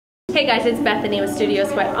Hey guys, it's Bethany with Studio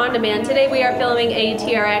Sweat On Demand. Today we are filming a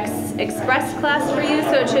TReXpress class for you,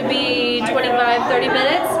 so it should be 25-30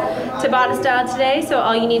 minutes Tabata style today. So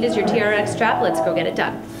all you need is your TRX strap. Let's go get it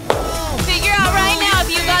done. Figure out right now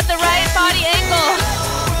if you got the right body angle.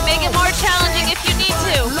 Make it more challenging if you need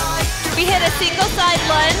to. We hit a single side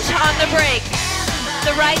lunge on the break.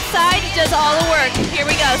 The right side does all the work. Here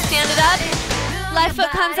we go, stand it up. Left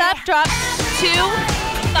foot comes up, drop, 2,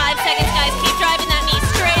 5 seconds guys, keep driving that knee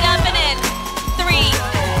straight up and in. 3,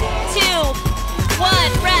 2,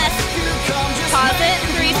 1, rest. Pause it,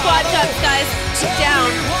 3 squat jumps guys.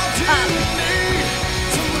 Down, up.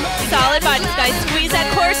 Solid bodies guys, squeeze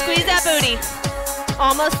that core, squeeze that booty.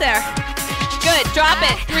 Almost there. Good, drop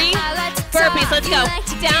it, 3 burpees, let's go.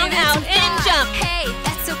 Down, out, in, jump.